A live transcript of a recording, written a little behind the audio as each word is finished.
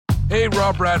Hey,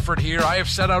 Rob Bradford here. I have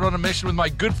set out on a mission with my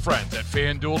good friends at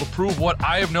FanDuel to prove what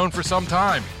I have known for some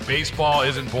time. Baseball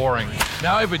isn't boring.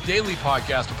 Now I have a daily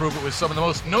podcast to prove it with some of the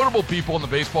most notable people in the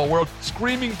baseball world,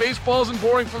 screaming baseball isn't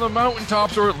boring from the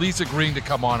mountaintops, or at least agreeing to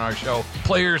come on our show.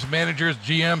 Players, managers,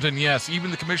 GMs, and yes, even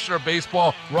the commissioner of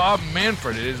baseball, Rob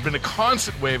Manfred. It has been a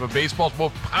constant wave of baseball's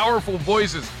most powerful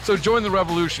voices. So join the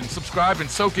revolution. Subscribe and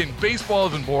soak in Baseball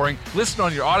Isn't Boring. Listen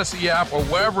on your Odyssey app or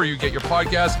wherever you get your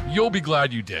podcasts. You'll be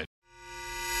glad you did.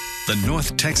 The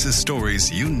North Texas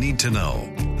stories you need to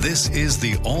know. This is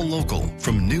the All Local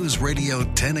from News Radio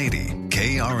 1080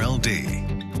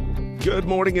 KRLD. Good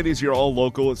morning. It is your All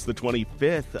Local. It's the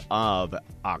 25th of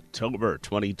October,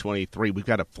 2023. We've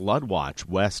got a flood watch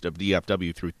west of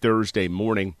DFW through Thursday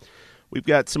morning. We've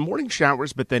got some morning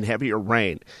showers, but then heavier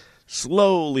rain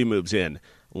slowly moves in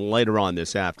later on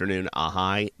this afternoon, a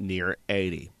high near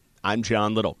 80. I'm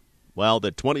John Little. Well,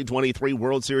 the 2023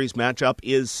 World Series matchup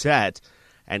is set.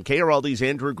 And KRLD's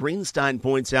Andrew Greenstein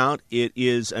points out it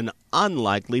is an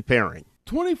unlikely pairing.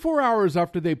 24 hours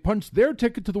after they punched their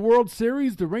ticket to the World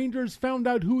Series, the Rangers found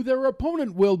out who their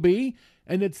opponent will be,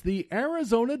 and it's the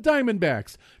Arizona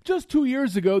Diamondbacks. Just 2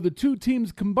 years ago, the two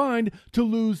teams combined to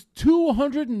lose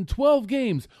 212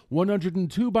 games,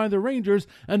 102 by the Rangers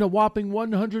and a whopping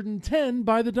 110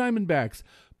 by the Diamondbacks.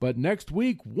 But next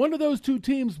week, one of those two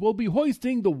teams will be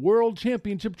hoisting the World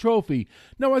Championship trophy.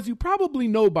 Now, as you probably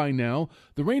know by now,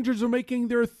 the Rangers are making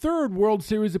their third World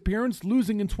Series appearance,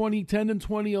 losing in 2010 and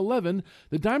 2011.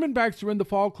 The Diamondbacks are in the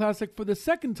Fall Classic for the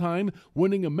second time,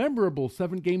 winning a memorable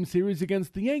 7-game series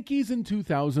against the Yankees in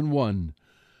 2001.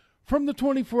 From the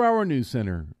 24-Hour News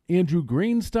Center, Andrew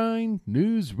Greenstein,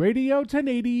 News Radio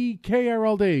 1080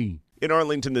 KRLD. In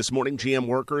Arlington this morning, GM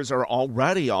workers are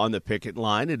already on the picket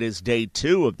line. It is day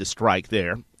 2 of the strike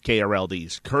there.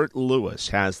 KRLD's Kurt Lewis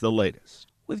has the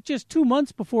latest. With just 2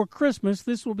 months before Christmas,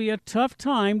 this will be a tough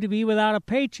time to be without a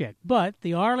paycheck. But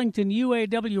the Arlington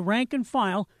UAW rank and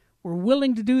file were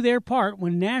willing to do their part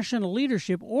when national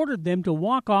leadership ordered them to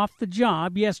walk off the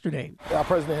job yesterday. Our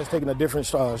president has taken a different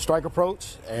strike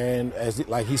approach, and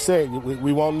like he said,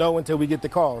 we won't know until we get the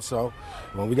call. So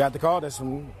when we got the call, that's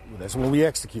when we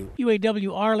execute.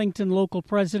 UAW Arlington local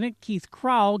president Keith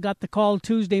Crowell got the call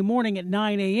Tuesday morning at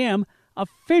 9 a.m.,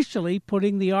 officially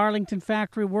putting the Arlington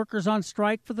factory workers on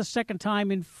strike for the second time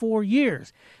in 4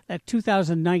 years. That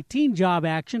 2019 job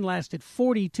action lasted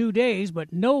 42 days,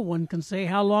 but no one can say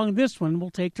how long this one will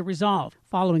take to resolve.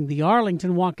 Following the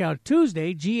Arlington walkout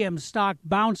Tuesday, GM stock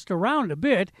bounced around a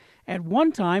bit, at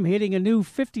one time hitting a new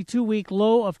 52-week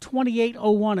low of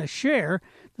 $28.01 a share.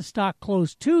 The stock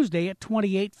closed Tuesday at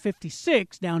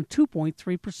 $28.56, down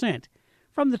 2.3%.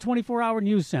 From the 24-Hour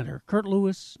News Center, Kurt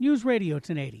Lewis, News Radio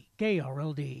 1080,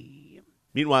 KRLD.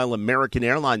 Meanwhile, American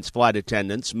Airlines flight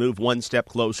attendants move one step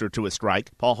closer to a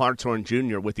strike. Paul Hartshorn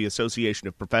Jr. with the Association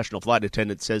of Professional Flight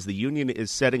Attendants says the union is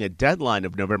setting a deadline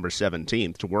of November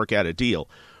 17th to work out a deal,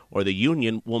 or the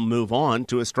union will move on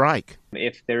to a strike.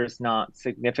 If there's not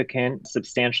significant,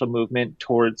 substantial movement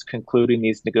towards concluding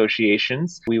these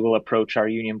negotiations, we will approach our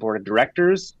union board of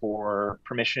directors for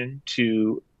permission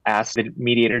to ask the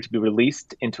mediator to be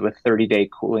released into a 30-day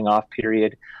cooling off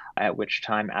period, at which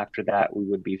time after that we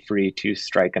would be free to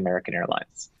strike American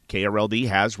Airlines. KRLD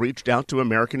has reached out to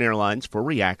American Airlines for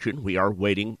reaction. We are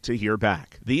waiting to hear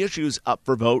back. The issues up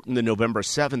for vote in the November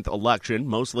 7th election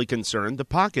mostly concern the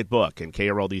pocketbook, and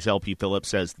KRLD's LP Phillips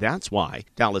says that's why.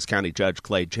 Dallas County Judge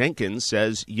Clay Jenkins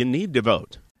says you need to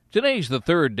vote. Today's the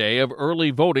third day of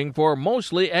early voting for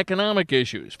mostly economic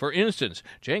issues. For instance,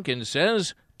 Jenkins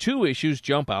says 2 issues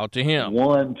jump out to him.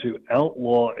 One, to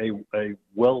outlaw a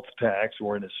wealth tax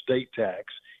or an estate tax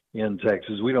in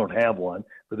Texas. We don't have one,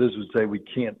 but this would say we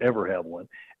can't ever have one.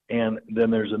 And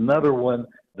then there's another one,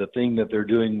 the thing that they're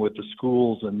doing with the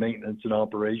schools and maintenance and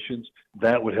operations,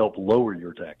 that would help lower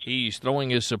your taxes. He's throwing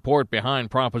his support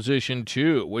behind Proposition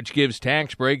 2, which gives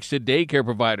tax breaks to daycare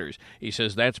providers. He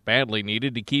says that's badly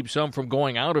needed to keep some from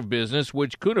going out of business,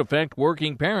 which could affect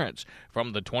working parents.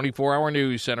 From the 24-Hour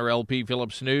News Center, LP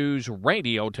Phillips News,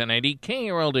 Radio 1080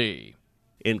 KRLD.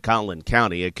 In Collin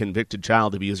County, a convicted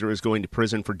child abuser is going to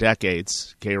prison for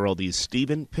decades. KRLD's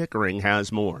Stephen Pickering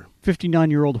has more.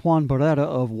 59-year-old Juan Barrera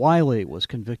of Wiley was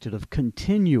convicted of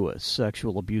continuous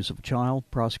sexual abuse of a child.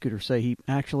 Prosecutors say he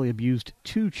actually abused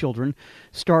 2 children,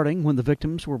 starting when the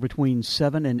victims were between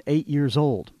 7 and 8 years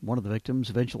old. One of the victims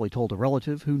eventually told a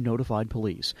relative who notified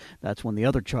police. That's when the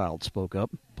other child spoke up.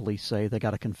 Police say they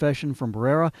got a confession from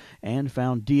Barrera and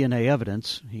found DNA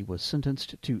evidence. He was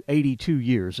sentenced to 82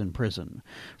 years in prison.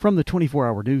 From the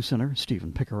 24-Hour News Center,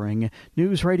 Stephen Pickering,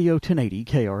 News Radio 1080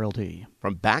 KRLD.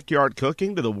 From backyard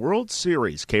cooking to the World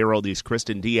Series, KRLD's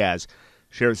Kristen Diaz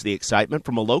shares the excitement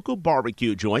from a local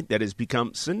barbecue joint that has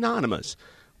become synonymous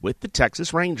with the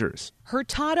Texas Rangers.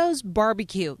 Hurtado's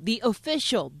Barbecue, the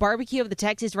official barbecue of the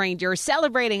Texas Rangers,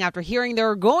 celebrating after hearing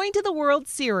they're going to the World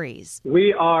Series.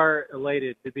 We are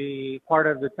elated to be part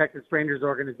of the Texas Rangers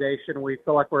organization. We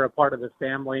feel like we're a part of the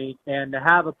family, and to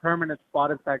have a permanent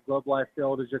spot inside Globe Life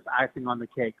Field is just icing on the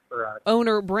cake for us.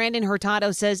 Owner Brandon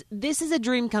Hurtado says this is a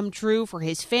dream come true for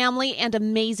his family and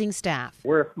amazing staff.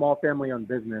 We're a small family-owned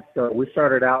business, so we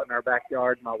started out in our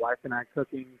backyard, my wife and I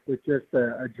cooking with just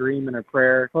a dream and a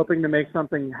prayer, hoping to make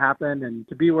something happen. And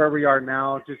to be where we are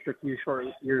now, just a few short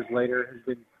years later, has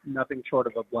been nothing short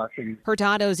of a blessing.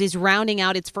 Hurtado's is rounding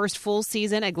out its first full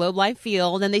season at Globe Life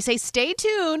Field, and they say stay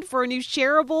tuned for a new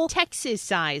shareable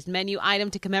Texas-sized menu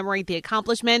item to commemorate the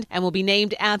accomplishment and will be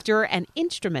named after an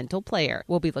instrumental player.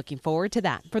 We'll be looking forward to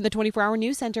that. From the 24-Hour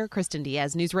News Center, Kristen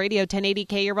Diaz, News Radio 1080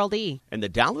 KRLD. And the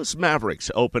Dallas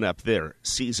Mavericks open up their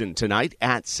season tonight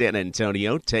at San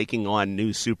Antonio, taking on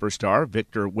new superstar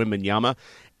Victor Wembanyama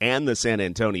and the San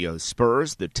Antonio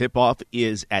Spurs. The tip-off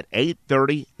is at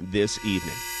 8:30 this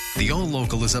evening. The All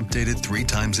Local is updated 3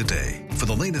 times a day. For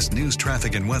the latest news,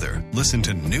 traffic, and weather, listen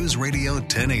to News Radio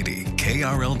 1080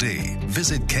 KRLD.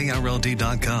 Visit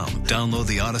KRLD.com, download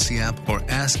the Odyssey app, or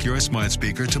ask your smart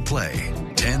speaker to play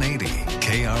 1080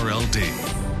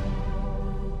 KRLD.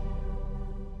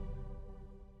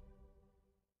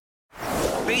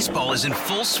 Baseball is in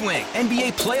full swing.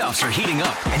 NBA playoffs are heating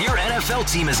up, and your NFL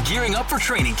team is gearing up for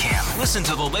training camp. Listen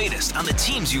to the latest on the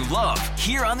teams you love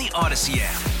here on the Odyssey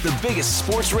app. The biggest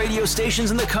sports radio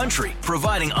stations in the country,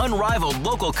 providing unrivaled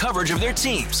local coverage of their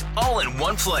teams, all in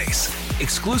one place.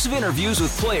 Exclusive interviews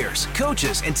with players,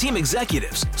 coaches, and team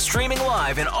executives, streaming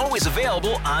live and always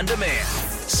available on demand.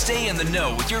 Stay in the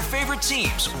know with your favorite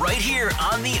teams right here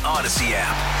on the Odyssey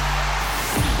app.